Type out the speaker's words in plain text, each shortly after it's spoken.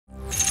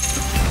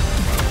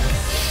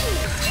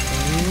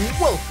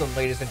Welcome,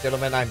 ladies and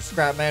gentlemen. I'm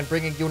ScrapMan,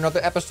 bringing you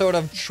another episode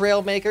of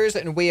Trailmakers,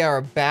 and we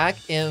are back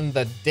in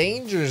the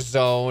Danger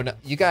Zone.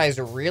 You guys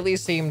really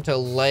seem to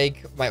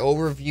like my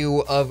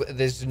overview of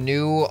this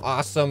new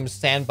awesome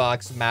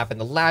sandbox map in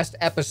the last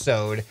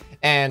episode,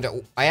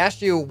 and I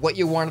asked you what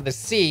you wanted to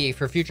see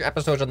for future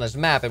episodes on this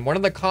map, and one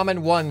of the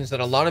common ones that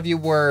a lot of you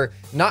were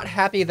not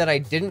happy that I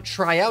didn't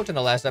try out in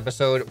the last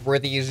episode were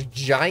these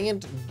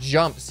giant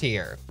jumps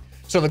here.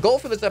 So the goal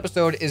for this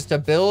episode is to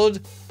build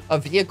a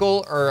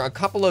vehicle or a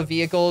couple of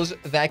vehicles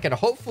that can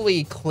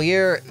hopefully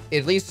clear,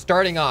 at least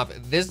starting off,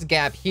 this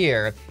gap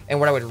here. And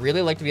what I would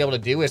really like to be able to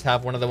do is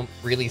have one of the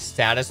really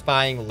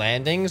satisfying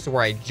landings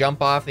where I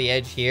jump off the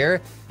edge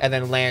here and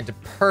then land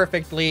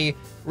perfectly,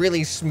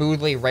 really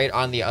smoothly right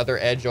on the other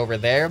edge over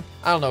there.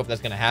 I don't know if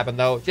that's going to happen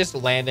though. Just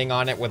landing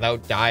on it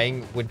without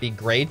dying would be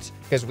great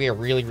because we are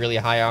really, really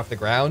high off the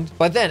ground.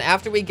 But then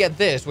after we get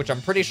this, which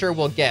I'm pretty sure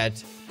we'll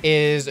get,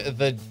 is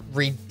the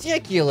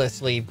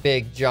ridiculously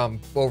big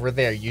jump over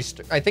there.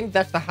 I think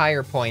that's the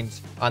higher point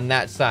on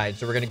that side.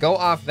 So we're going to go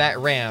off that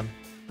ramp,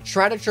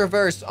 try to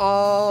traverse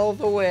all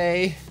the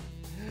way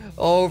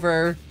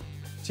over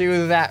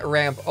to that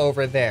ramp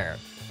over there.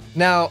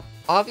 Now,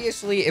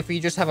 obviously, if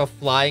we just have a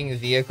flying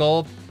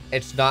vehicle,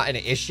 it's not an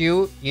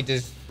issue. You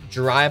just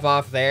drive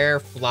off there,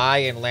 fly,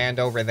 and land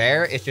over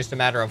there. It's just a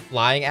matter of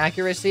flying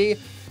accuracy.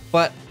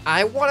 But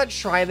I want to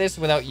try this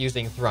without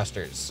using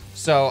thrusters.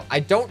 So I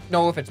don't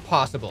know if it's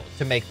possible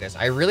to make this.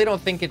 I really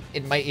don't think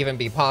it might even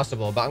be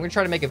possible, but I'm going to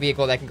try to make a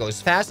vehicle that can go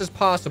as fast as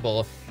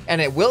possible. And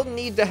it will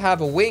need to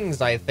have wings,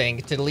 I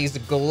think, to at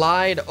least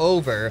glide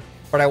over.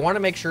 But I want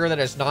to make sure that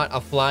it's not a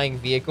flying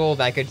vehicle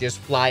that could just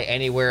fly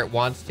anywhere it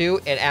wants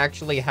to. It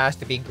actually has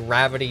to be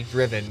gravity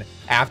driven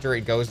after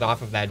it goes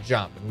off of that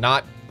jump,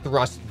 not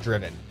thrust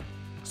driven.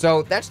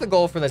 So that's the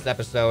goal for this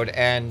episode,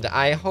 and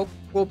I hope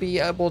we'll be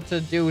able to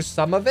do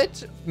some of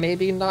it,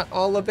 maybe not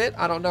all of it.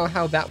 I don't know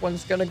how that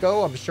one's gonna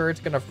go. I'm sure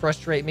it's gonna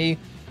frustrate me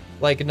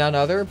like none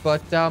other,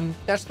 but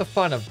that's the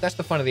fun of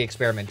the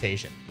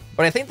experimentation.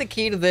 But I think the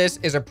key to this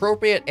is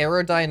appropriate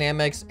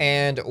aerodynamics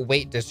and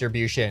weight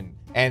distribution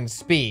and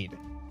speed.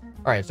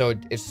 All right, so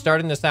it's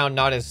starting to sound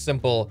not as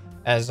simple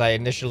as I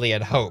initially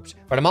had hoped.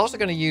 But I'm also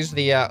going to use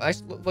the,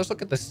 let's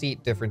look at the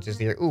seat differences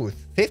here. Ooh,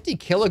 50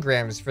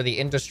 kilograms for the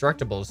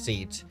indestructible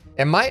seat.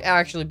 It might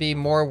actually be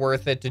more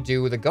worth it to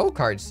do the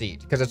go-kart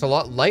seat because it's a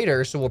lot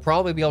lighter, so we'll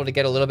probably be able to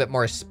get a little bit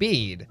more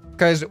speed.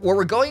 Because what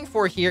we're going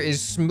for here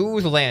is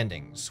smooth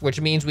landings,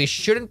 which means we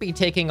shouldn't be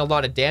taking a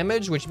lot of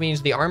damage, which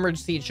means the armored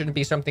seat shouldn't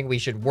be something we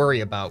should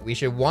worry about. We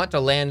should want to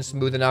land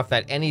smooth enough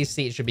that any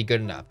seat should be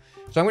good enough.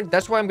 So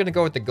that's why I'm going to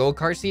go with the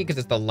go-kart seat because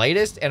it's the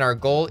lightest and our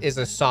goal is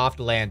a soft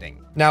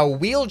landing. Now,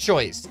 wheel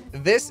choice.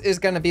 This is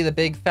going to be the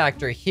big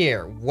factor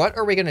here. What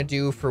are we going to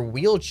do for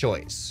wheel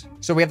choice?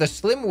 So we have the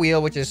slim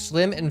wheel, which is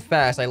slim and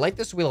fast. I like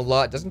this wheel a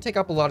lot. It doesn't take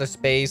up a lot of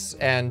space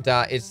and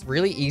it's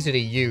really easy to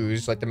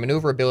use. Like the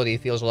maneuverability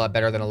feels a lot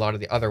better than a lot of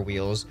the other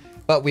wheels,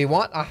 but we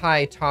want a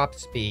high top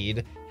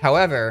speed.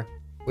 However,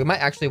 we might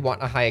actually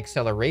want a high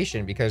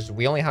acceleration because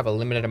we only have a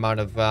limited amount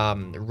of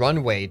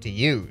runway to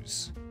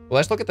use. Well,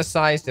 let's look at the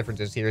size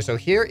differences here. So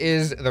here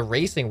is the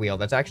racing wheel.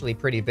 That's actually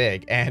pretty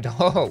big. And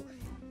oh,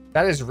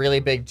 that is really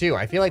big too.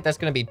 I feel like that's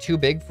going to be too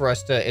big for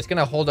us to, it's going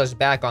to hold us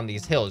back on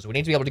these hills. We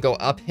need to be able to go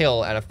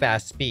uphill at a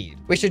fast speed.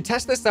 We should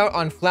test this out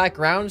on flat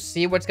ground,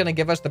 see what's going to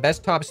give us the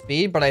best top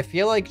speed. But I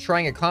feel like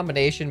trying a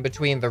combination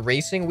between the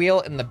racing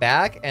wheel in the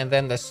back and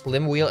then the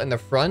slim wheel in the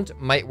front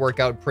might work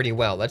out pretty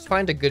well. Let's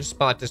find a good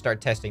spot to start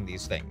testing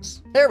these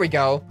things. There we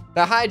go.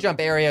 The high jump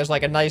area is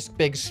like a nice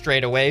big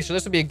straightaway. So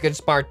this would be a good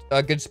spot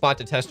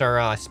to test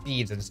our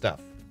speeds and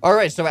stuff. All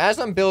right, so as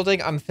I'm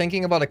building, I'm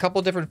thinking about a couple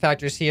different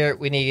factors here.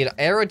 We need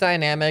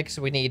aerodynamics,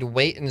 we need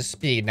weight and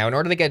speed. Now, in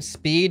order to get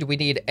speed, we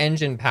need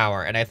engine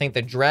power. And I think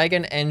the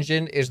Dragon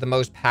engine is the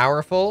most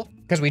powerful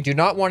because we do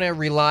not want to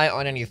rely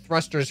on any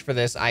thrusters for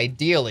this.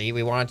 Ideally,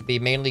 we want it to be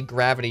mainly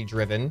gravity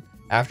driven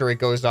after it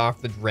goes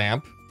off the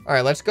ramp. All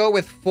right, let's go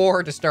with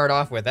 4 to start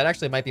off with. That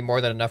actually might be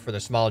more than enough for the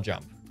small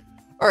jump.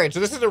 All right, so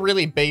this is a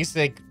really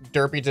basic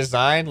derpy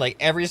design. Like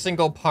every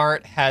single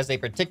part has a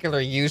particular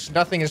use.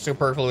 Nothing is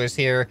superfluous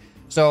here.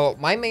 So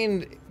my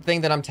main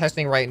thing that I'm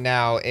testing right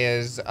now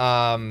is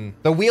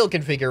the wheel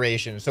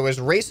configuration. So is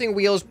racing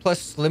wheels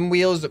plus slim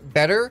wheels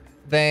better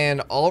than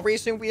all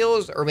racing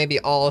wheels or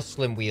maybe all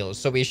slim wheels?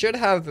 So we should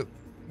have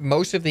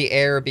most of the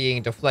air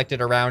being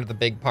deflected around the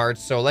big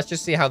parts. So let's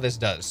just see how this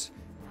does.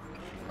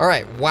 All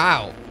right,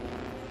 wow.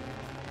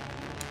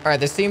 All right,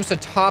 this seems to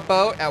top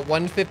out at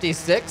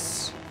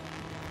 156.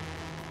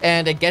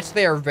 And it gets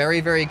there very,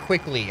 very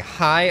quickly.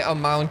 High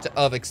amount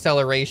of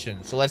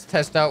acceleration. So let's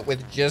test out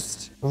with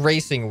just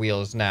racing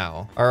wheels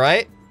now. All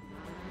right.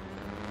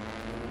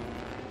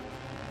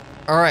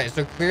 All right.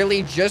 So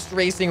clearly just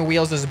racing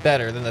wheels is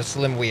better than the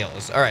slim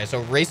wheels. All right.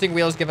 So racing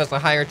wheels give us a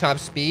higher top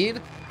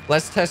speed.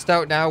 Let's test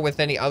out now with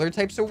any other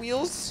types of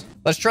wheels.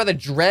 Let's try the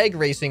drag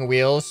racing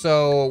wheel.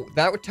 So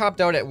that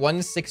topped out at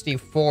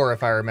 164,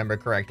 if I remember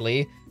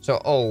correctly.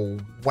 So, oh,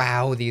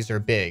 wow. These are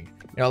big.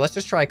 You know, let's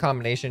just try a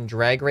combination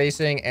drag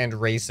racing and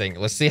racing.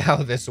 Let's see how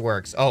this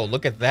works. Oh,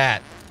 look at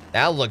that.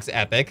 That looks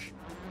epic.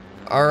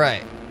 All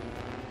right.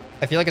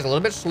 I feel like it's a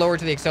little bit slower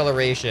to the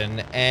acceleration,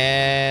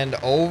 and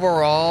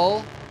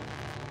overall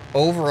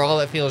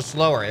it feels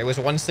slower. It was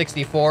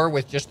 164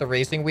 with just the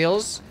racing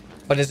wheels,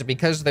 but is it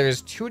because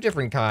there's two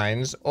different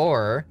kinds,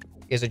 or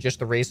is it just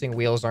the racing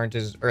wheels aren't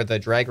as, or the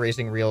drag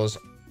racing wheels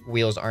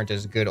aren't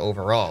as good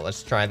overall?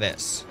 Let's try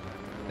this.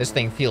 This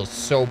thing feels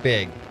so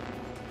big.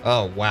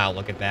 Oh, wow,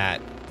 look at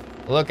that.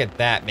 Look at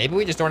that. Maybe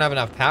we just don't have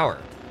enough power.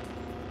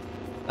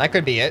 That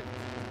could be it.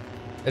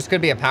 This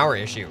could be a power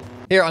issue.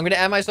 Here, I'm going to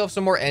add myself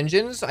some more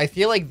engines. I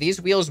feel like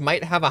these wheels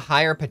might have a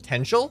higher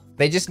potential.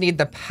 They just need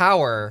the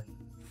power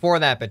for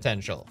that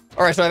potential.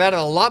 All right, so I've added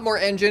a lot more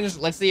engines.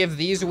 Let's see if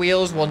these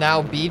wheels will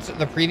now beat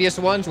the previous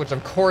ones, which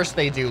of course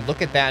they do.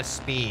 Look at that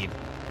speed.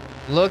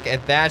 Look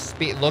at that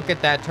speed. Look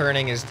at that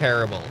turning is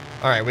terrible.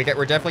 All right, we're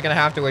definitely going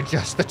to have to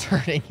adjust the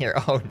turning here.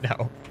 Oh,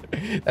 no.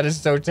 That is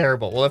so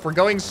terrible. Well, if we're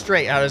going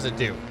straight, how does it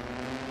do?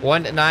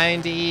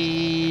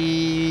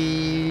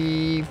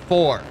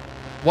 194.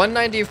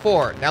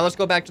 194. Now let's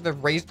go back to the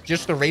race,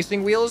 just the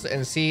racing wheels,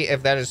 and see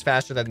if that is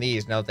faster than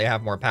these now that they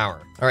have more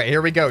power. All right,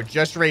 here we go.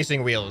 Just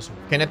racing wheels.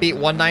 Can it beat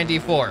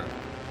 194?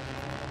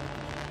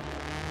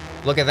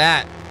 Look at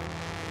that.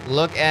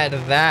 Look at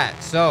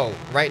that. So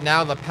right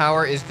now the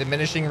power is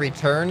diminishing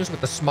returns with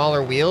the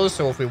smaller wheels.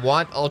 So if we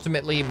want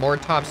ultimately more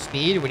top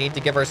speed, we need to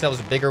give ourselves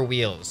bigger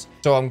wheels.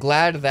 So I'm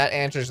glad that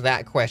answers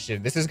that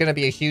question. This is going to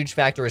be a huge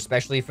factor,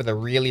 especially for the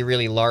really,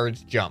 really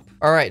large jump.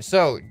 All right,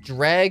 so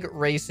drag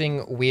racing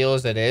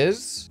wheels it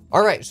is.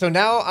 All right, so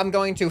now I'm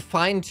going to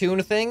fine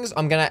tune things.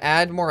 I'm going to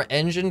add more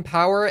engine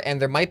power,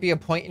 and there might be a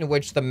point in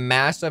which the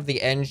mass of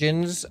the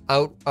engines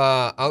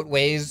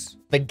outweighs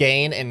the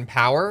gain in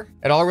power.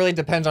 It all really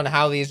depends on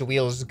how these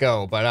wheels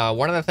go. But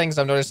one of the things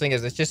I'm noticing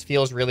is this just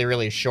feels really,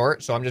 really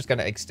short. So I'm just going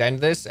to extend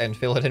this and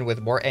fill it in with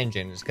more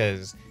engines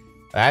because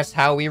that's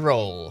how we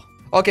roll.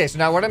 Okay, so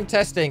now what I'm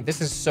testing,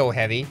 this is so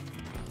heavy.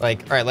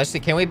 Like, all right, let's see.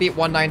 Can we beat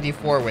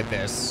 194 with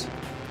this?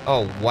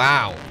 Oh,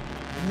 wow.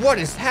 What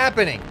is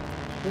happening?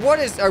 What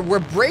is, we're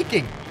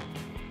braking.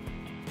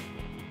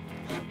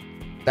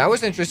 That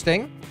was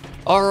interesting.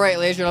 All right,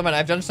 ladies and gentlemen,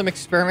 I've done some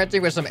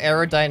experimenting with some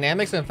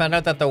aerodynamics and found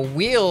out that the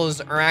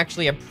wheels are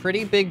actually a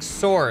pretty big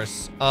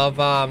source of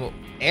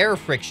air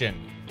friction.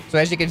 So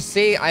as you can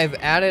see, I've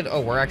added,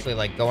 oh, we're actually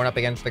like going up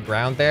against the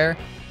ground there.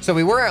 So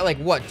we were at like,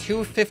 what,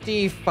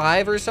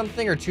 255 or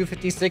something, or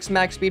 256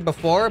 max speed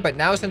before, but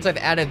now since I've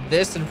added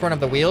this in front of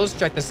the wheels,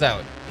 check this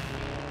out.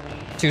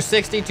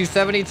 260,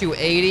 270,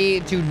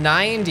 280,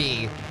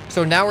 290.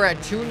 So now we're at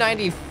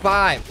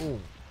 295. Ooh.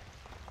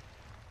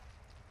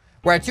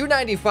 We're at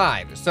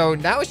 295. So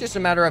now it's just a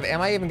matter of, am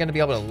I even going to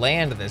be able to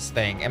land this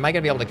thing? Am I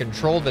going to be able to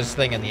control this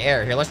thing in the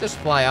air? Here, let's just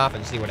fly off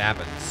and see what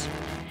happens.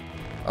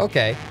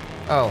 Okay.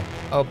 Oh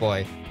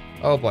boy.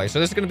 Oh boy. So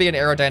this is going to be an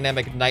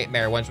aerodynamic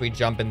nightmare once we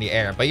jump in the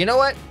air. But you know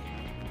what?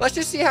 Let's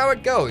just see how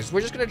it goes.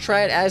 We're just going to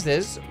try it as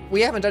is.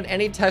 We haven't done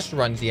any test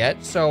runs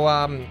yet. So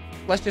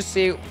let's just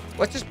see.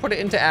 Let's just put it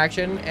into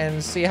action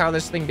and see how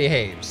this thing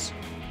behaves.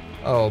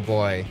 Oh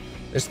boy.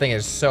 This thing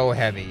is so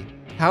heavy.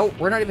 How?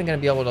 We're not even going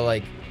to be able to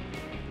like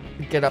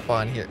get up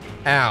on here.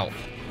 Ow.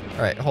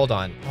 All right, hold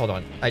on.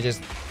 I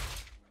just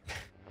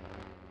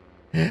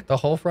the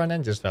whole front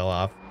end just fell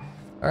off.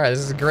 All right, this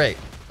is great.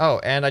 Oh,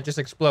 and I just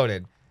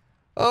exploded.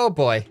 Oh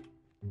boy.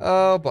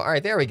 Oh boy. All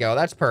right, there we go.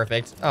 That's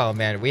perfect. Oh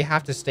man, we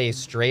have to stay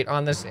straight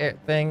on this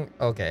thing.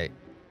 Okay.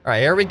 All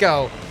right, here we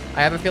go.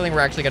 I have a feeling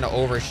we're actually going to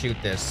overshoot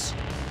this.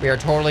 We are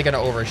totally going to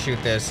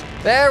overshoot this.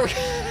 There we go.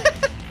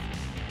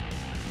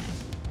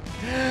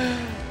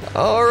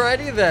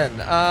 Alrighty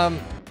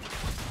then.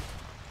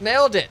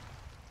 Nailed it.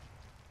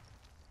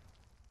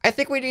 I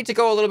think we need to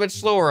go a little bit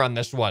slower on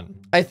this one.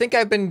 I think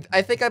I've been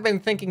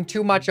thinking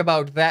too much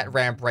about that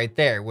ramp right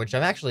there, which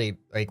I'm actually,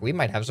 like, we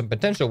might have some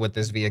potential with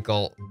this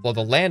vehicle. Well,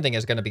 the landing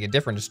is going to be a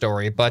different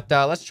story, but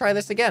let's try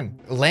this again.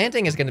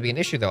 Landing is going to be an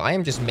issue, though. I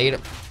am just made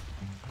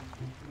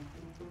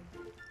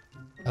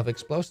of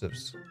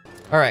explosives.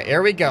 All right,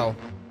 here we go.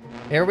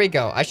 Here we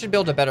go. I should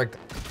build a better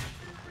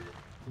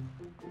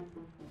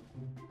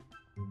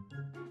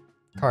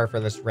car for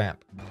this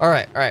ramp. All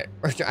right.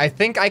 I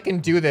think I can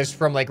do this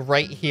from like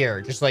right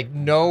here. Just like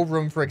no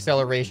room for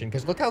acceleration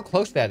because look how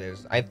close that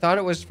is. I thought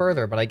it was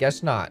further, but I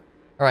guess not.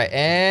 All right,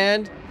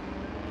 and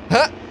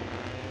huh.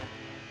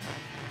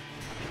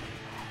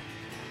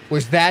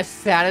 Was that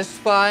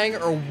satisfying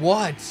or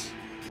what?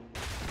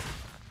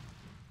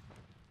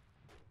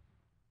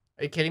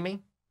 Are you kidding me?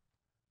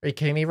 Are you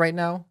kidding me right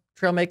now,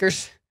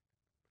 Trailmakers?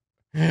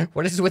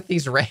 What is with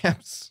these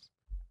ramps?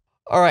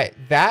 All right,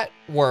 that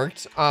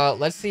worked.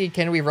 Let's see,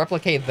 can we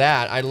replicate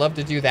that? I'd love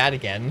to do that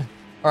again.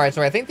 All right,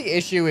 so I think the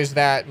issue is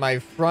that my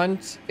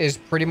front is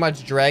pretty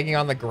much dragging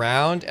on the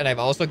ground, and I've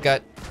also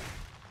got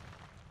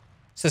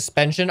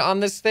suspension on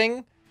this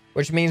thing,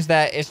 which means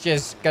that it's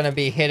just gonna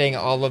be hitting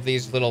all of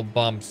these little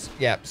bumps.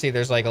 Yep, see,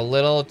 there's like a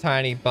little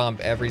tiny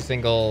bump every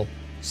single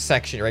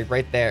section,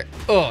 right there.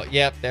 Oh,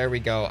 yep, there we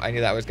go. I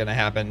knew that was gonna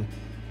happen.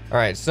 All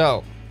right,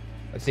 so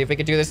let's see if we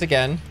can do this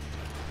again.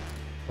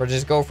 We'll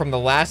just go from the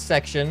last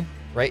section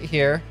right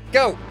here.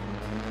 Go!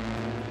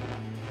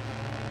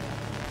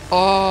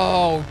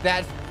 Oh,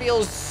 that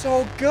feels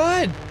so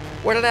good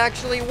when it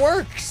actually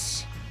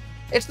works.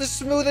 It's the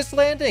smoothest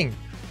landing.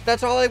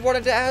 That's all I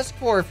wanted to ask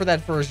for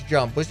that first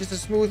jump, was just a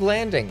smooth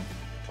landing.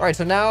 All right,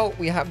 so now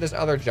we have this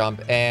other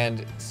jump,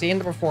 and seeing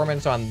the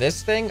performance on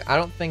this thing, I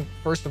don't think,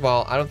 first of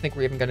all, I don't think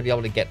we're even going to be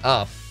able to get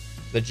up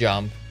the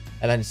jump.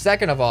 And then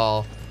second of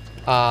all,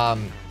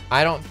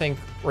 I don't think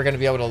we're going to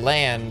be able to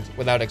land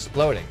without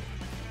exploding.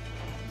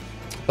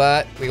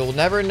 But we will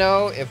never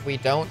know if we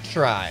don't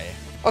try.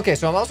 Okay,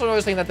 so I'm also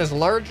noticing that this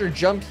larger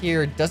jump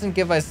here doesn't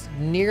give us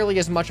nearly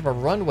as much of a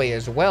runway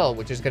as well,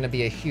 which is going to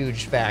be a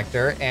huge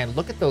factor. And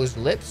look at those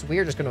lips. We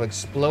are just going to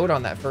explode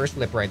on that first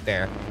lip right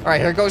there. All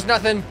right, here goes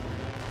nothing.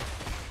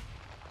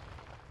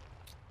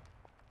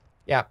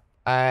 Yeah,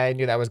 I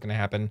knew that was going to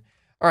happen.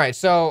 All right,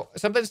 so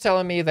something's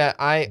telling me that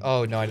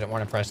oh, no, I didn't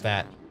want to press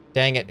that.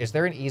 Dang it. Is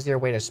there an easier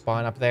way to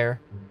spawn up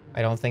there?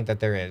 I don't think that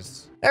there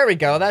is. There we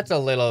go. That's a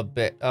little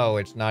bit... Oh,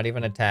 it's not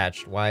even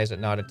attached. Why is it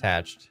not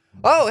attached?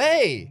 Oh,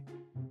 hey!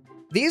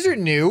 These are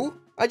new.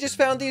 I just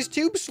found these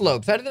tube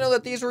slopes. I didn't know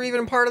that these were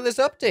even part of this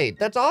update.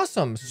 That's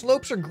awesome.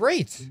 Slopes are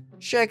great.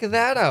 Check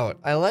that out.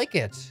 I like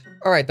it.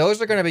 All right,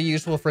 those are going to be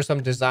useful for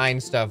some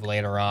design stuff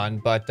later on,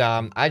 but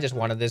I just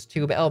wanted this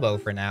tube elbow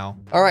for now.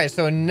 All right,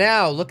 so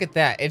now look at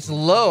that. It's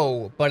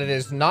low, but it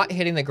is not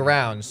hitting the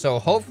ground. So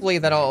hopefully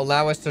that'll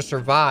allow us to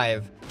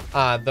survive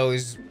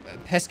those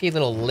pesky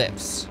little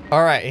lips.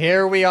 All right,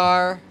 here we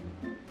are.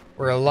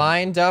 We're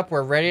lined up.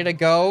 We're ready to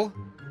go.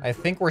 I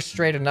think we're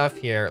straight enough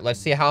here. Let's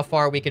see how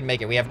far we can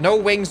make it. We have no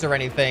wings or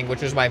anything,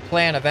 which is my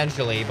plan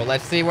eventually, but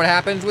let's see what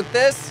happens with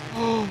this.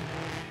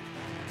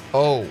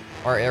 Oh,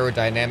 our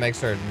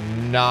aerodynamics are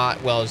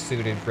not well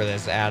suited for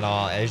this at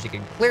all, as you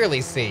can clearly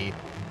see.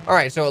 All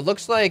right, so it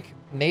looks like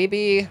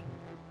maybe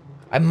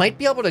I might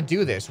be able to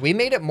do this. We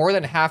made it more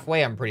than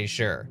halfway, I'm pretty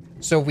sure.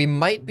 So we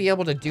might be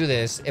able to do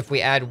this if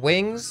we add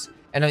wings.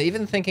 And I'm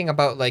even thinking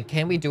about, like,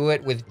 can we do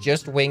it with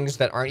just wings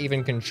that aren't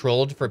even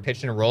controlled for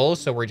pitch and roll?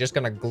 So we're just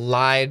going to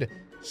glide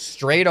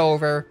straight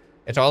over.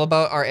 It's all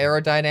about our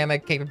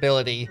aerodynamic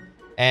capability.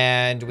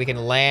 And we can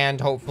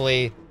land,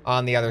 hopefully,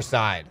 on the other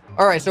side.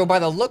 All right, so by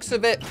the looks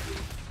of it,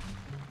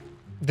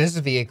 this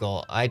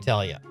vehicle, I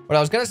tell you. What I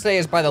was going to say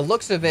is, by the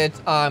looks of it,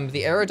 the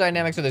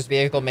aerodynamics of this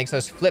vehicle makes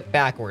us flip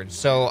backwards.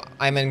 So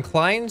I'm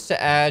inclined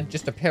to add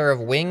just a pair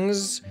of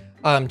wings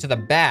to the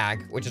back,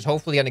 which is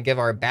hopefully going to give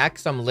our back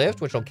some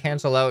lift, which will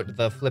cancel out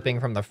the flipping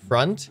from the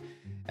front.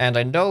 And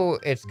I know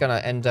it's going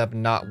to end up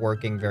not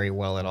working very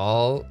well at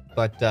all,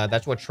 but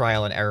that's what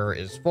trial and error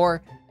is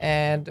for.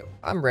 And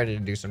I'm ready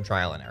to do some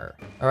trial and error.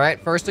 All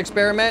right, first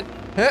experiment.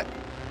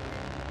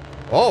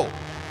 Oh,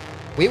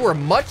 we were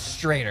much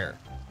straighter.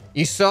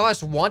 You saw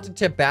us want to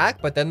tip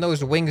back, but then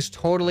those wings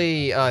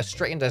totally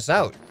straightened us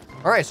out.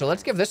 All right, so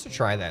let's give this a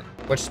try then.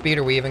 What speed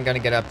are we even going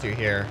to get up to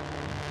here?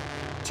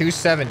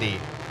 270.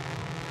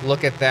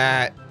 Look at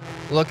that.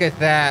 Look at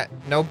that.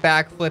 No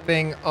back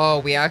flipping. Oh,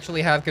 we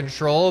actually have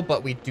control,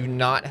 but we do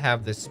not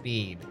have the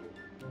speed.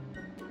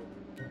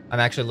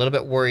 I'm actually a little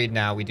bit worried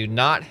now. We do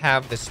not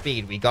have the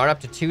speed. We got up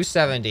to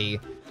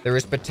 270. There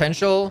is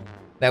potential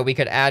that we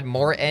could add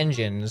more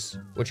engines,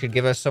 which could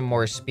give us some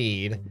more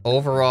speed.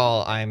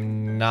 Overall,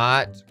 I'm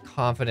not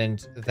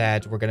confident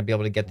that we're going to be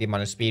able to get the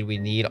amount of speed we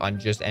need on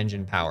just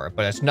engine power,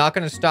 but it's not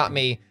going to stop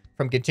me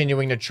from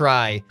continuing to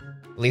try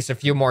at least a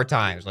few more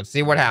times. Let's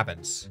see what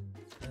happens.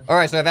 All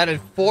right, so I've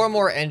added 4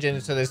 more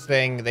engines to this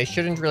thing. They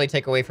shouldn't really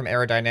take away from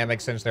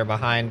aerodynamics since they're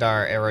behind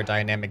our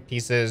aerodynamic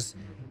pieces.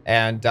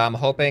 And I'm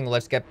hoping,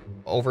 let's get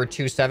over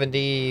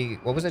 270.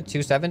 What was it,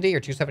 270 or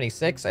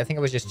 276? I think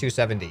it was just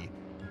 270.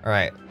 All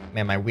right.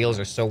 Man, my wheels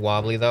are so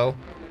wobbly, though.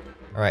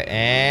 All right,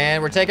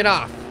 and we're taking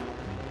off.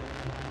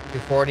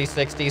 240,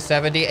 60,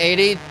 70,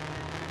 80.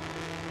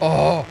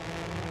 Oh.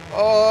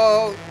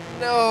 Oh,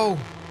 no.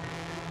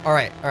 All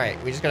right.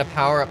 We just got to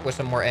power up with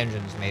some more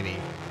engines, maybe.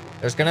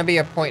 There's going to be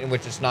a point in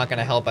which it's not going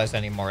to help us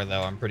anymore,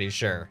 though, I'm pretty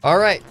sure. All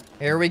right,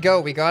 here we go.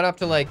 We got up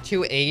to like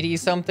 280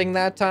 something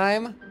that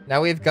time.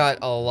 Now we've got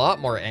a lot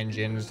more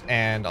engines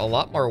and a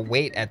lot more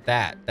weight at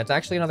that. That's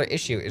actually another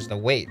issue, is the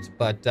weight.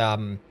 But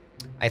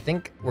I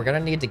think we're going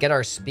to need to get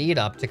our speed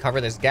up to cover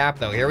this gap,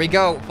 though. Here we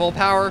go. Full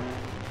power.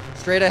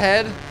 Straight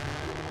ahead.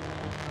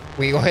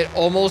 We hit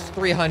almost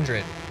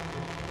 300.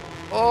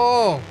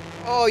 Oh,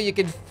 you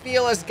can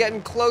feel us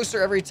getting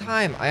closer every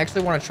time. I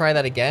actually want to try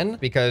that again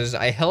because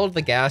I held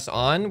the gas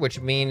on,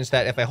 which means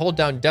that if I hold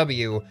down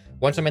W,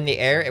 once I'm in the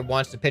air, it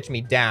wants to pitch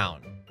me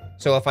down.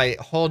 So if I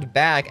hold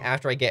back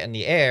after I get in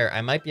the air,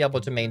 I might be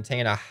able to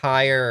maintain a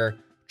higher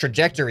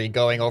trajectory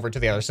going over to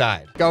the other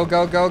side. Go,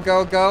 go, go,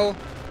 go, go.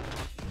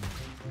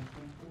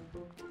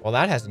 Well,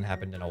 that hasn't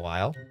happened in a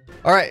while.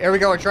 All right, here we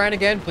go. We're trying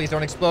again. Please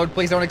don't explode.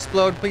 Please don't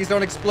explode. Please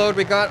don't explode.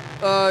 We got,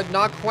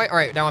 not quite. All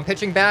right, now I'm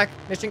pitching back.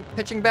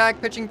 Pitching back.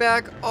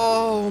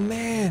 Oh,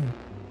 man.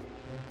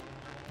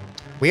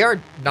 We are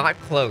not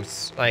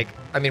close. Like,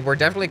 I mean, we're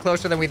definitely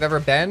closer than we've ever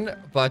been,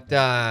 but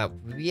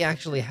we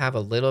actually have a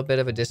little bit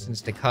of a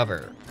distance to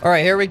cover. All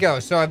right, here we go.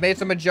 So I've made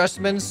some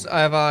adjustments.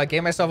 I've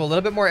gave myself a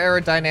little bit more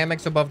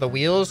aerodynamics above the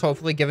wheels,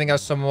 hopefully giving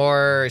us some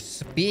more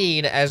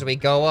speed as we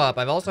go up.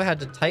 I've also had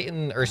to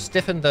tighten or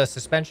stiffen the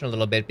suspension a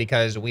little bit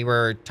because we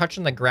were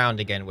touching the ground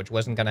again, which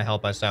wasn't going to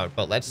help us out.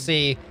 But let's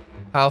see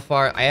how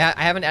far. I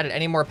haven't added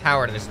any more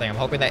power to this thing. I'm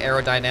hoping that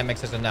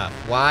aerodynamics is enough.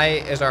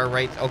 Why is our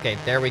rate? Okay,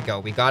 there we go.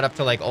 We got up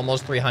to like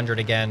almost 300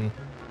 again.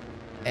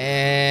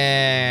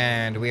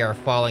 And we are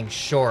falling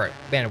short.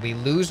 Man, we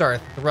lose our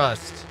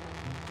thrust.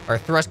 Our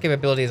thrust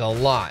capability is a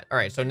lot. All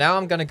right, so now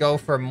I'm going to go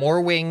for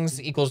more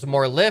wings equals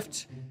more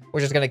lift,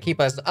 which is going to keep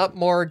us up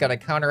more. Going to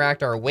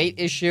counteract our weight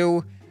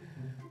issue.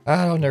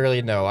 I don't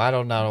really know. I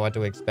don't know what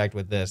to expect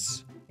with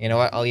this. You know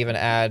what? I'll even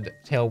add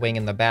tail wing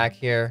in the back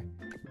here.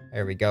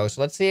 There we go.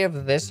 So let's see if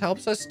this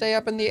helps us stay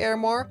up in the air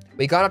more.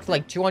 We got up to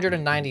like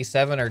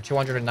 297 or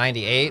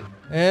 298. All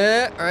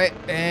right.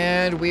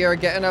 And we are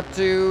getting up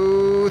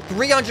to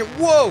 300.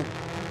 Whoa.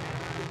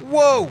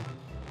 Whoa.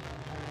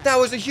 That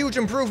was a huge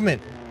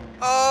improvement.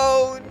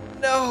 Oh,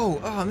 no.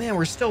 Oh, man.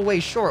 We're still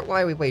way short.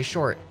 Why are we way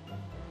short?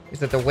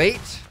 Is it the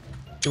weight?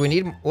 Do we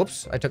need...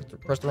 Whoops.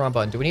 Pressed the wrong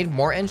button. Do we need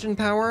more engine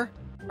power?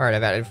 All right.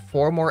 I've added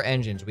 4 more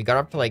engines. We got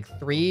up to like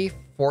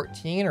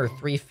 314 or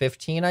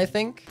 315, I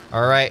think.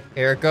 All right,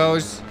 here it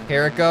goes.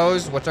 Here it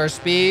goes. What's our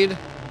speed?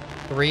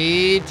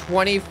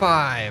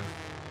 325.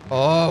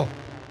 Oh.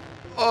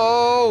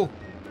 Oh.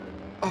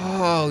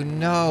 Oh,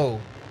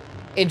 no.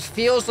 It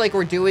feels like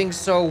we're doing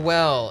so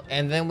well,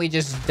 and then we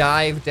just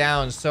dive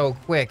down so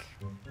quick.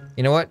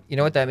 You know what? You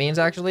know what that means,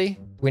 actually?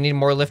 We need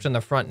more lift in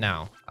the front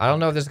now. I don't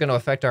know if this is going to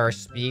affect our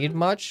speed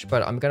much,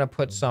 but I'm going to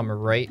put some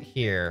right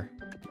here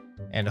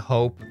and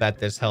hope that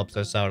this helps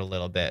us out a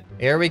little bit.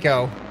 Here we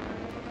go.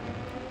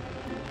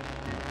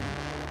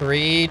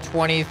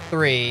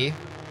 323.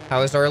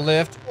 How is our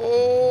lift?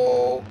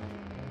 Oh.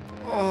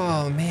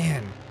 Oh,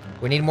 man.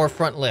 We need more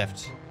front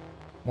lift.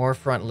 More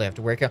front lift.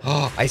 Where can...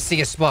 Oh, I see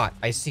a spot.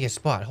 I see a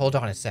spot. Hold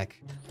on a sec.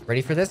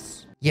 Ready for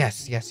this?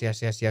 Yes, yes,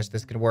 yes, yes, yes.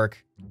 This can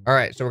work. All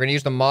right, so we're going to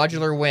use the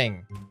modular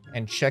wing.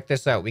 And check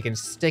this out. We can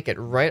stick it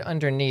right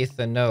underneath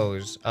the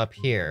nose up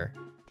here.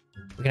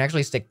 We can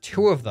actually stick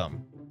 2 of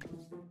them.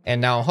 And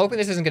now I'm hoping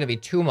this isn't going to be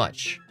too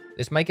much.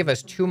 This might give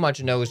us too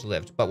much nose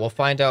lift, but we'll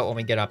find out when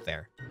we get up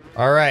there.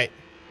 All right,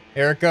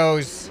 here it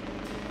goes.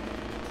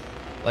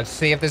 Let's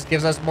see if this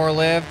gives us more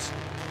lift.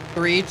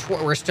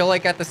 We're still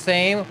like at the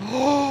same.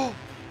 Oh,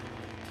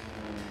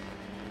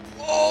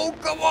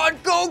 come on,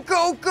 go,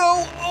 go,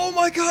 go. Oh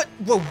my God.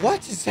 Well,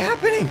 what is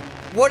happening?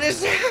 What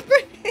is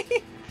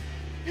happening?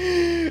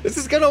 This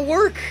is gonna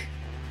work.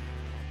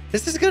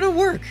 This is gonna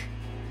work.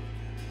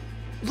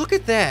 Look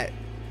at that.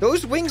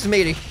 Those wings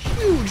made a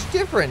huge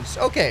difference.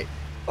 Okay.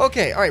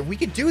 Okay. All right. We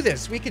could do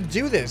this. We could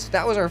do this.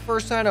 That was our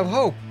first sign of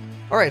hope.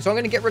 All right. So I'm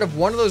going to get rid of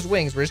one of those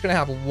wings. We're just going to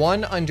have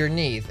one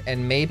underneath,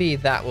 and maybe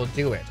that will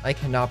do it. I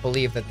cannot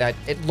believe that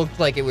it looked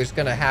like it was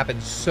going to happen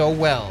so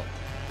well,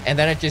 and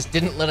then it just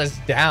didn't let us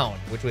down,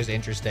 which was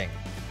interesting.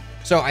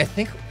 So I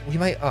think we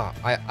might... Oh,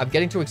 I'm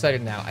getting too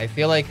excited now. I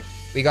feel like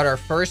we got our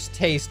first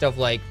taste of,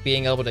 like,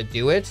 being able to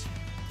do it,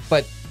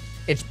 but...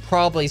 it's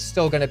probably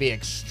still going to be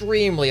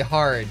extremely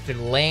hard to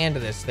land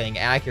this thing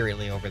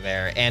accurately over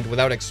there and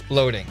without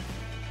exploding.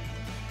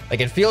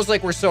 Like, it feels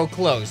like we're so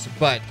close,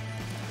 but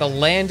the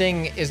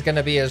landing is going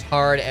to be as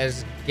hard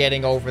as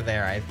getting over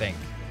there, I think.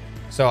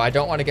 So I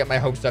don't want to get my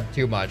hopes up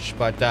too much,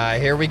 but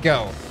here we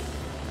go.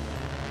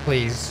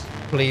 Please,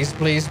 please,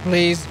 please,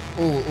 please.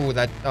 Ooh,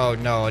 that... Oh,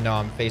 no,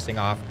 I'm facing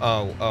off.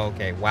 Oh,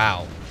 okay,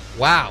 wow.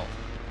 Wow.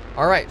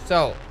 All right,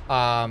 so,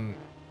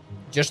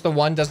 just the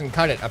one doesn't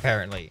cut it,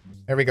 apparently.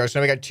 There we go.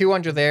 So we got 2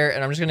 under there,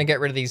 and I'm just going to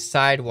get rid of these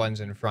side ones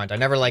in front. I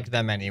never liked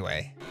them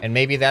anyway. And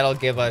maybe that'll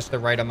give us the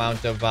right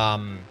amount of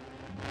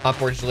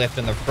upwards lift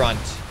in the front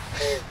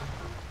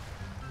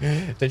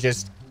to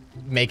just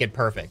make it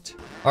perfect.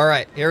 All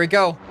right, here we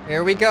go.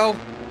 Here we go.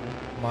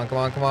 Come on, come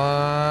on, come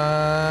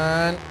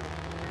on.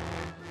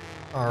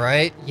 All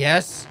right,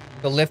 yes.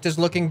 The lift is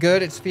looking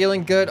good. It's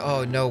feeling good.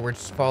 Oh, no, we're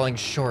just falling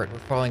short. We're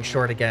falling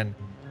short again.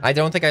 I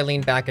don't think I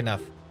leaned back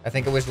enough. I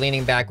think it was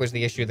leaning back was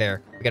the issue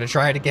there. We gotta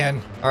try it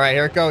again. All right,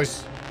 here it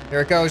goes.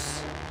 Here it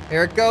goes.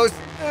 Here it goes.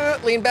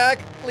 Lean back.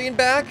 Lean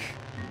back.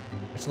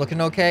 It's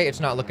looking okay. It's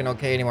not looking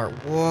okay anymore.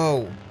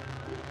 Whoa.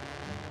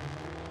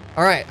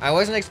 All right, I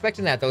wasn't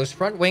expecting that. Those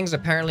front wings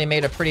apparently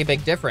made a pretty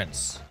big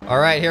difference. All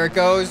right, here it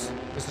goes.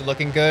 This is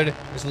looking good.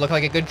 This looks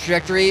like a good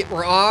trajectory.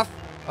 We're off.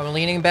 I'm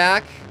leaning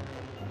back.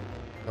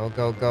 Go,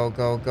 go, go,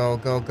 go, go,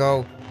 go,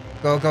 go.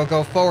 Go, go,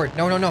 go forward.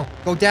 No, no, no.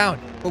 Go down.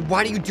 But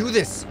why do you do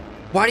this?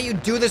 Why do you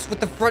do this with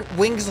the front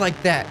wings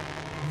like that?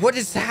 What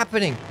is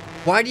happening?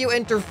 Why do you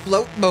enter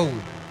float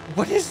mode?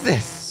 What is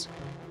this?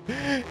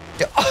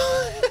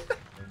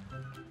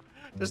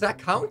 Does that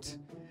count?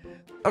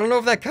 I don't know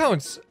if that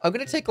counts. I'm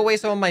gonna take away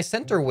some of my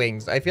center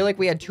wings. I feel like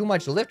we had too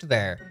much lift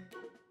there.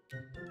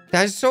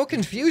 That is so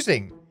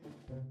confusing.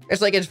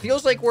 It's like, it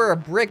feels like we're a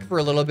brick for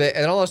a little bit,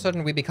 and all of a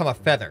sudden we become a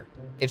feather.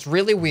 It's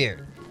really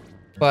weird.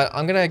 but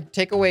I'm gonna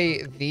take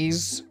away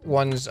these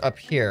ones up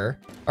here.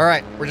 All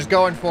right, we're just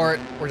going for it.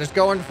 We're just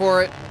going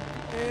for it.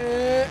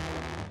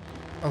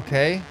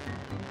 Okay.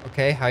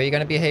 Okay, how are you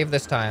gonna behave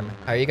this time?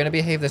 How are you gonna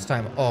behave this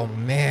time? Oh,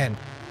 man.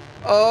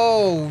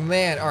 Oh,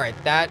 man. All right,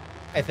 that,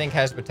 I think,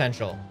 has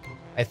potential.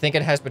 I think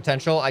it has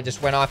potential. I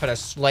just went off at a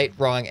slight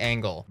wrong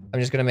angle.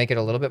 I'm just gonna make it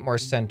a little bit more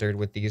centered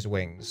with these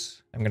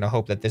wings. I'm gonna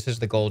hope that this is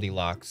the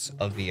Goldilocks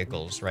of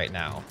vehicles right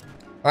now.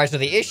 All right, so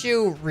the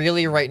issue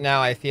really right now,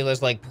 I feel,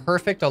 is like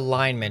perfect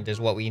alignment is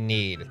what we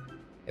need.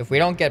 If we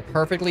don't get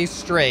perfectly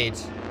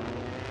straight,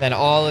 then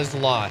all is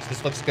lost.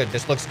 This looks good.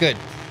 This looks good.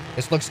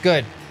 This looks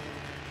good.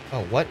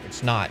 Oh, what?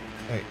 It's not.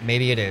 Wait,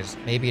 maybe it is.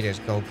 Maybe it is.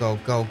 Go, go,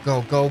 go,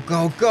 go, go,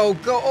 go, go,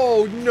 go.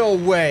 Oh, no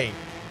way.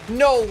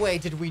 No way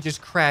did we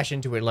just crash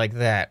into it like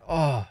that.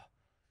 Oh,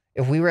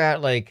 if we were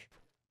at like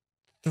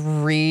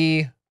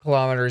 3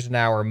 kilometers an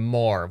hour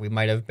more, we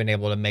might have been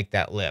able to make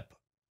that lip.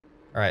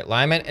 All right,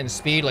 alignment and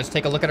speed. Let's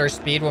take a look at our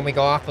speed when we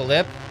go off the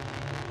lip.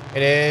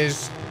 It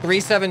is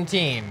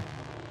 317.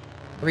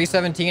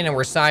 317 and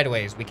we're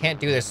sideways. We can't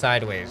do this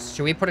sideways.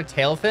 Should we put a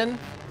tail fin?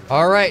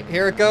 All right,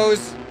 here it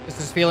goes. This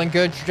is feeling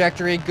good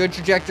trajectory. Good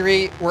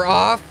trajectory. We're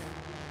off.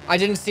 I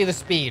didn't see the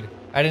speed.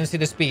 I didn't see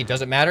the speed.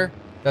 Does it matter?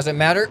 Does it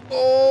matter?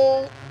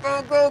 Oh,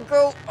 go, go,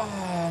 go.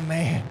 Oh,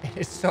 man. It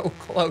is so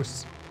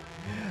close.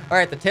 All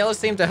right, the tails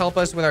seem to help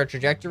us with our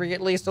trajectory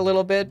at least a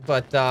little bit,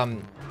 but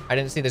I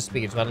didn't see the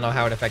speed, so I don't know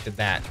how it affected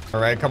that. All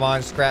right, come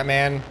on,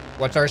 ScrapMan.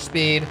 What's our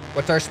speed?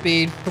 What's our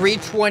speed?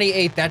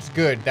 328. That's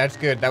good. That's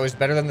good. That was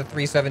better than the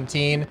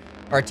 317.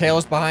 Our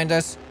tail's behind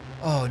us.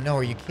 Oh, no.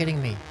 Are you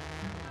kidding me?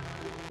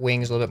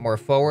 Wings a little bit more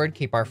forward.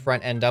 Keep our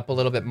front end up a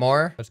little bit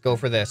more. Let's go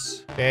for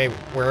this. Okay,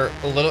 all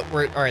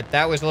right,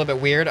 that was a little bit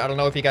weird. I don't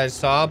know if you guys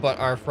saw, but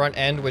our front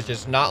end was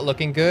just not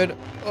looking good.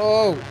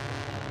 Oh,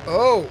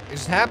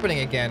 it's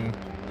happening again.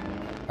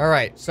 All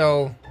right,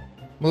 so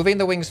moving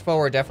the wings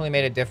forward definitely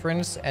made a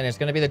difference, and it's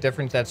going to be the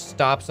difference that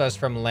stops us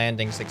from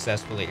landing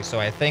successfully. So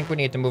I think we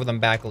need to move them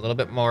back a little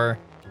bit more.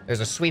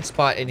 There's a sweet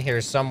spot in here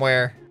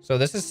somewhere. So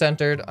this is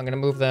centered. I'm going to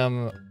move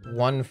them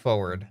 1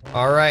 forward.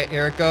 All right,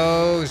 here it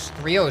goes.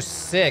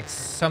 306.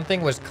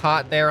 Something was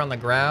caught there on the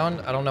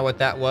ground. I don't know what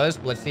that was,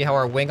 but let's see how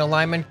our wing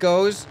alignment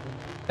goes.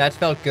 That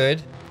felt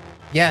good.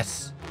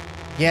 Yes.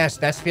 Yes,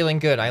 that's feeling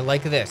good. I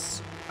like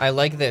this. I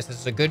like this. This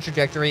is a good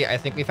trajectory. I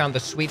think we found the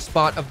sweet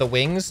spot of the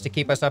wings to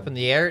keep us up in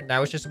the air.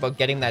 Now it's just about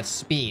getting that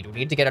speed. We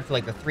need to get up to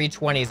like the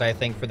 320s, I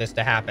think, for this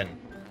to happen.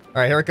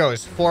 All right, here it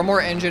goes. 4 more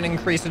engine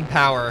increase in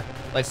power.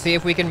 Let's see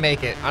if we can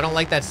make it. I don't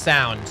like that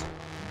sound.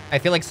 I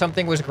feel like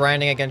something was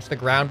grinding against the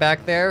ground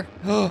back there.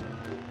 Go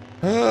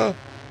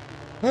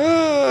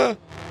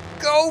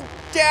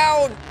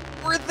down!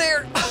 We're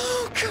there!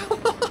 Oh,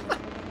 come on!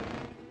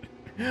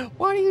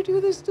 Why do you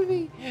do this to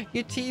me?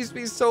 You tease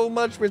me so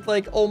much with,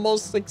 like,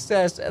 almost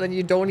success, and then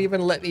you don't even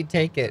let me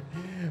take it.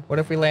 What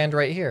if we land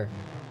right here?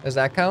 Does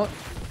that count?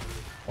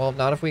 Well,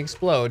 not if we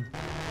explode.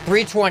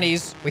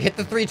 320s. We hit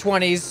the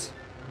 320s.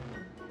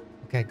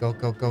 Okay, go,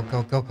 go, go,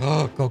 go, go.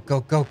 Oh, go,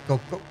 go, go, go,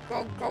 go,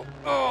 go, go.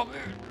 Oh,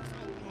 man.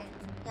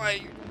 Why are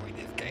you doing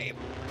this game?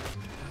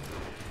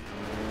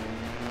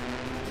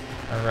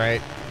 All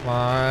right, come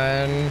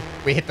on.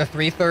 We hit the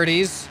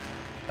 330s.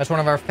 That's one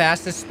of our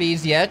fastest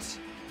speeds yet.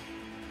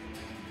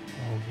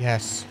 Oh,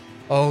 yes.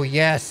 Oh,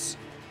 yes.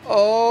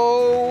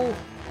 Oh,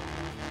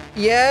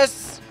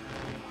 yes.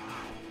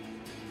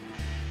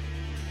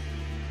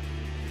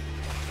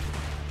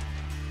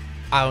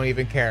 I don't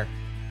even care.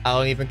 I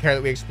don't even care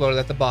that we exploded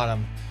at the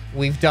bottom.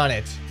 We've done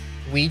it.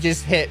 We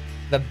just hit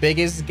the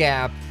biggest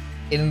gap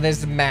in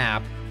this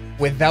map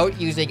without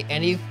using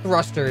any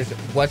thrusters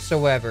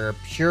whatsoever.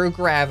 Pure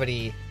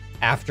gravity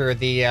after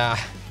the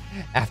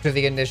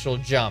initial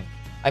jump.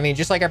 I mean,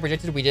 just like I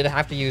predicted, we did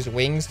have to use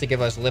wings to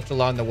give us lift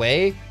along the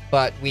way,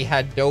 but we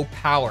had no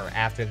power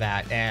after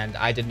that, and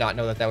I did not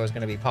know that that was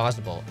going to be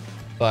possible.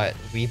 But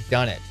we've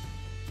done it,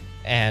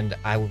 and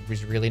I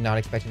was really not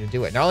expecting to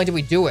do it. Not only did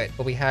we do it,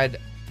 but we had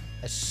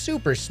a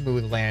super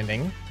smooth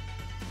landing,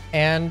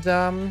 and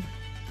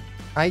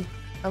I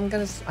kind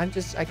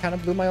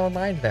of blew my own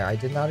mind there. I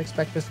did not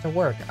expect this to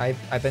work.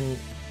 I've been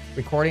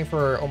recording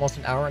for almost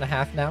an hour and a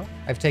half now.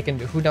 I've taken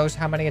who knows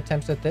how many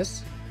attempts at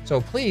this.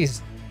 So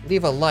please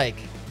leave a like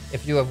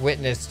if you have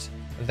witnessed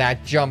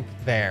that jump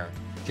there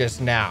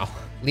just now.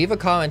 Leave a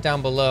comment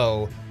down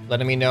below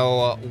letting me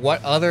know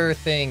what other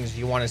things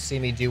you want to see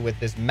me do with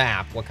this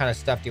map. What kind of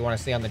stuff do you want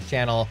to see on the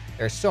channel?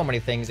 There's so many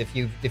things. If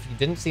you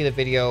didn't see the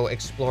video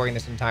exploring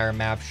this entire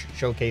map,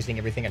 showcasing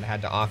everything it had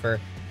to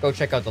offer, go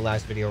check out the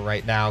last video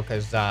right now,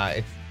 because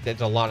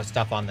there's a lot of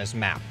stuff on this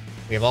map.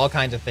 We have all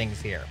kinds of things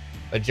here.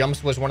 But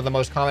jumps was one of the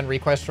most common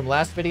requests from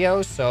last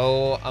video,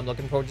 so I'm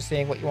looking forward to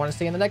seeing what you want to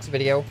see in the next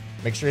video.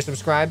 Make sure you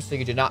subscribe so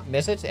you do not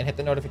miss it, and hit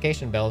the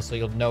notification bell so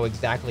you'll know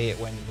exactly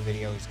when the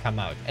videos come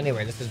out.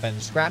 Anyway, this has been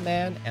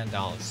ScrapMan, and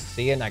I'll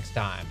see you next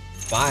time.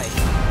 Bye.